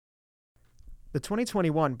The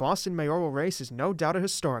 2021 Boston mayoral race is no doubt a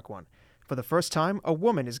historic one. For the first time, a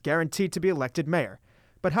woman is guaranteed to be elected mayor.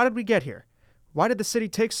 But how did we get here? Why did the city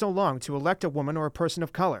take so long to elect a woman or a person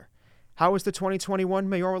of color? How is the 2021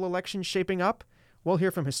 mayoral election shaping up? We'll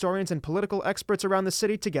hear from historians and political experts around the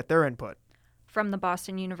city to get their input. From the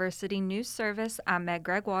Boston University News Service, I'm Meg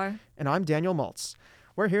Gregoire. And I'm Daniel Maltz.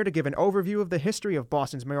 We're here to give an overview of the history of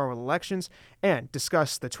Boston's mayoral elections and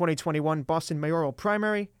discuss the 2021 Boston mayoral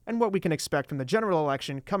primary and what we can expect from the general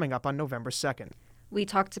election coming up on November 2nd. We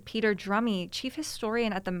talked to Peter Drummey, chief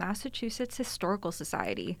historian at the Massachusetts Historical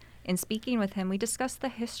Society. In speaking with him, we discussed the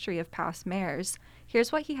history of past mayors.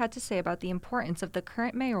 Here's what he had to say about the importance of the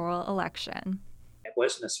current mayoral election. It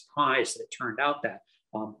wasn't a surprise that it turned out that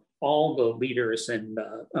all the leaders in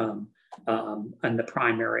the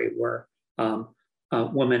primary were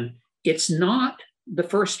women. It's not the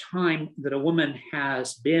first time that a woman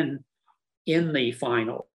has been in the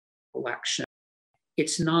final election.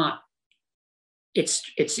 It's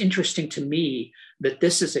interesting to me that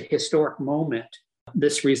this is a historic moment.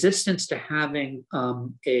 This resistance to having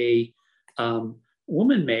a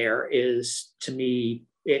woman mayor is, to me,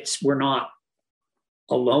 we're not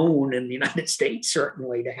alone in the United States,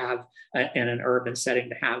 certainly, to have in an urban setting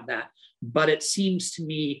to have that. But it seems to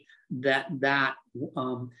me that the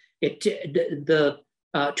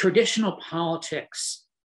traditional politics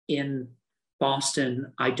in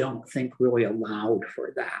Boston, I don't think really allowed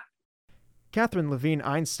for that. Catherine Levine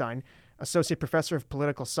Einstein, associate professor of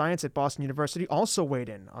political science at Boston University, also weighed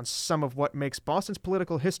in on some of what makes Boston's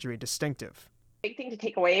political history distinctive. Big thing to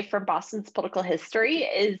take away from Boston's political history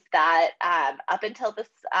is that up until this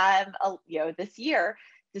year,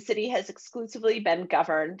 the city has exclusively been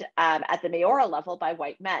governed at the mayoral level by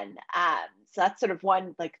white men. So that's sort of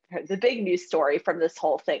one, the big news story from this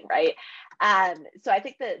whole thing, right? So I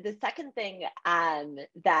think the second thing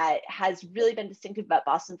that has really been distinctive about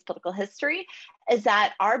Boston's political history is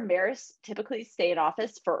that our mayors typically stay in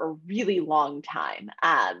office for a really long time.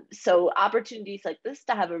 So opportunities like this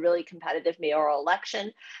to have a really competitive mayoral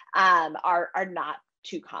election are not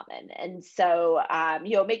too common. And so,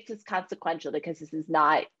 it makes this consequential because this is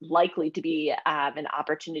not likely to be an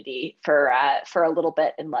opportunity for a little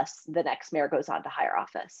bit unless the next mayor goes on to higher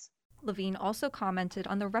office. Levine also commented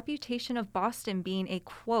on the reputation of Boston being a,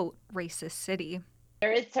 quote, racist city.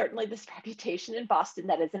 There is certainly this reputation in Boston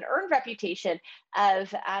that is an earned reputation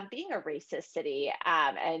of being a racist city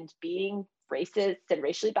and being racist and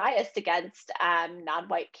racially biased against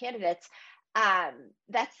non-white candidates.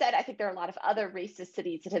 That said, I think there are a lot of other racist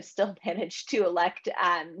cities that have still managed to elect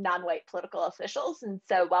non-white political officials. And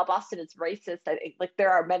so while Boston is racist, I think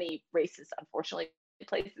there are many racist, unfortunately,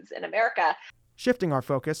 places in America. Shifting our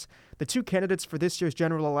focus, the two candidates for this year's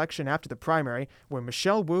general election after the primary were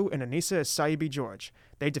Michelle Wu and Anissa Essaibi George.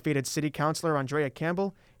 They defeated City Councilor Andrea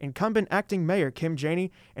Campbell, incumbent acting mayor Kim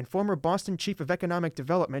Janey, and former Boston Chief of Economic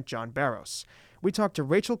Development John Barros. We talked to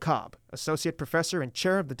Rachel Cobb, associate professor and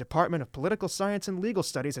chair of the Department of Political Science and Legal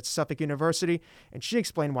Studies at Suffolk University, and she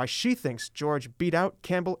explained why she thinks George beat out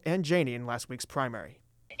Campbell and Janey in last week's primary.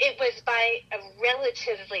 It was by a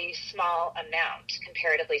relatively small amount,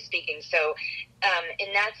 comparatively speaking. So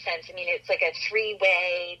in that sense, it's like a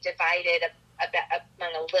three-way divided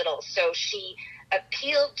among a little. So she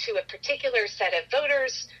appealed to a particular set of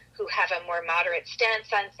voters who have a more moderate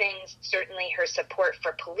stance on things. Certainly her support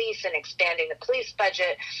for police and expanding the police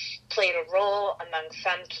budget played a role among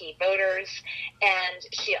some key voters. And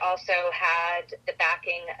she also had the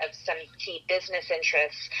backing of some key business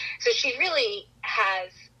interests. So she really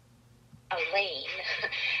has a lane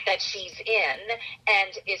that she's in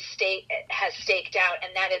and has staked out,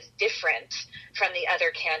 and that is different from the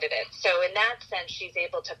other candidates. So in that sense, she's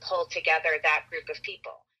able to pull together that group of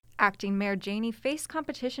people. Acting Mayor Janey faced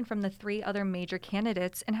competition from the three other major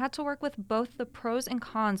candidates and had to work with both the pros and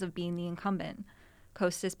cons of being the incumbent.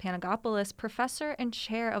 Kostas Panagopoulos, professor and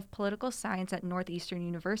chair of political science at Northeastern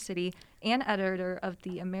University and editor of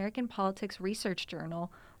the American Politics Research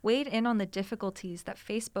Journal, weighed in on the difficulties that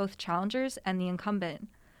face both challengers and the incumbent.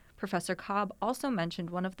 Professor Cobb also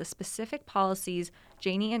mentioned one of the specific policies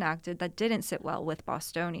Janey enacted that didn't sit well with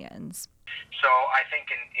Bostonians. So I think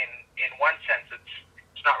in one sense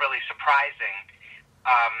it's not really surprising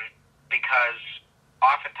because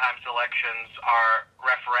oftentimes elections are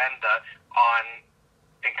referenda on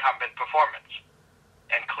incumbent performance.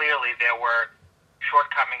 And clearly there were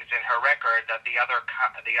shortcomings in her record that the other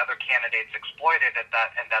candidates exploited and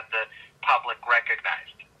that the public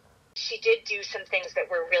recognized. She did do some things that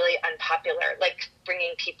were really unpopular, like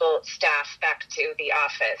bringing staff back to the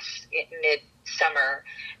office summer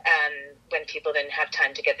when people didn't have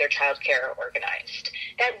time to get their childcare organized.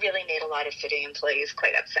 That really made a lot of city employees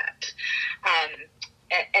quite upset.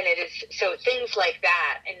 And it is, so things like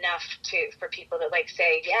that, enough for people to like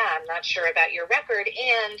say, yeah, I'm not sure about your record.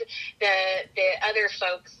 And the other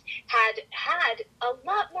folks had a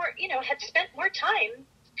lot more, had spent more time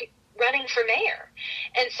running for mayor.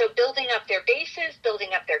 And so building up their bases, building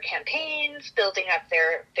up their campaigns, building up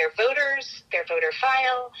their voters, their voter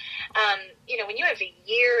file. When you have a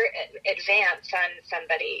year advance on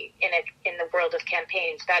somebody in the world of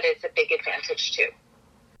campaigns, that is a big advantage too.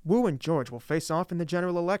 Wu and George will face off in the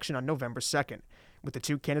general election on November 2nd, with the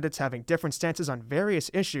two candidates having different stances on various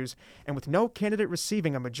issues, and with no candidate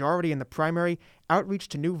receiving a majority in the primary, outreach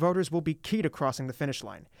to new voters will be key to crossing the finish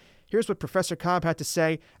line. Here's what Professor Cobb had to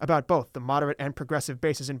say about both the moderate and progressive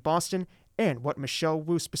bases in Boston and what Michelle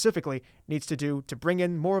Wu specifically needs to do to bring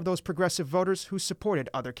in more of those progressive voters who supported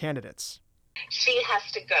other candidates. She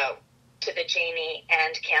has to go to the Janey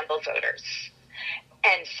and Campbell voters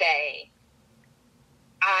and say,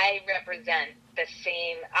 I represent the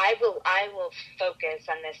same, I will focus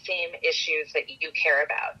on the same issues that you care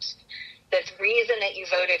about. The reason that you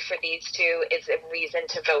voted for these two is a reason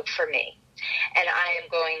to vote for me. And I am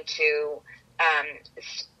going to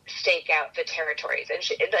stake out the territories. And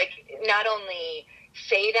not only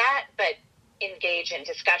say that, but engage in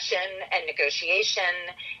discussion and negotiation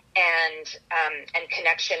and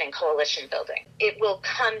connection and coalition building. It will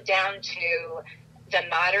come down to the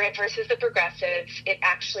moderate versus the progressive. It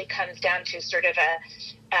actually comes down to sort of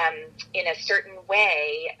in a certain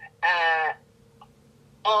way,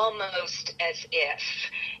 almost as if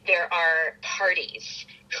there are parties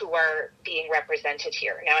who are being represented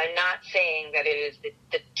here. Now, I'm not saying that it is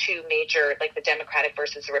the two major, like the Democratic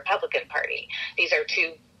versus the Republican Party. These are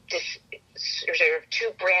two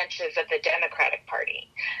branches of the Democratic Party,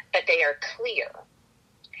 but they are clear.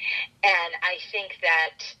 And I think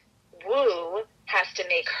that Wu has to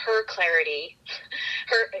make her clarity,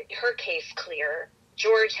 her case clear.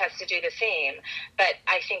 George has to do the same, but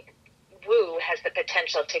I think Wu has the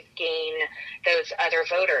potential to gain those other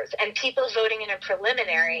voters. And people voting in a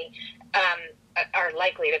preliminary are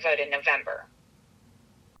likely to vote in November.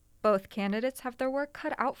 Both candidates have their work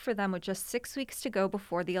cut out for them with just 6 weeks to go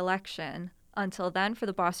before the election. Until then, for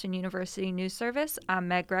the Boston University News Service, I'm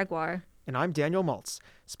Meg Gregoire. And I'm Daniel Maltz.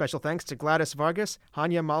 Special thanks to Gladys Vargas,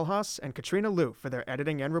 Hanya Malhas, and Katrina Liu for their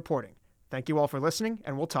editing and reporting. Thank you all for listening,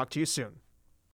 and we'll talk to you soon.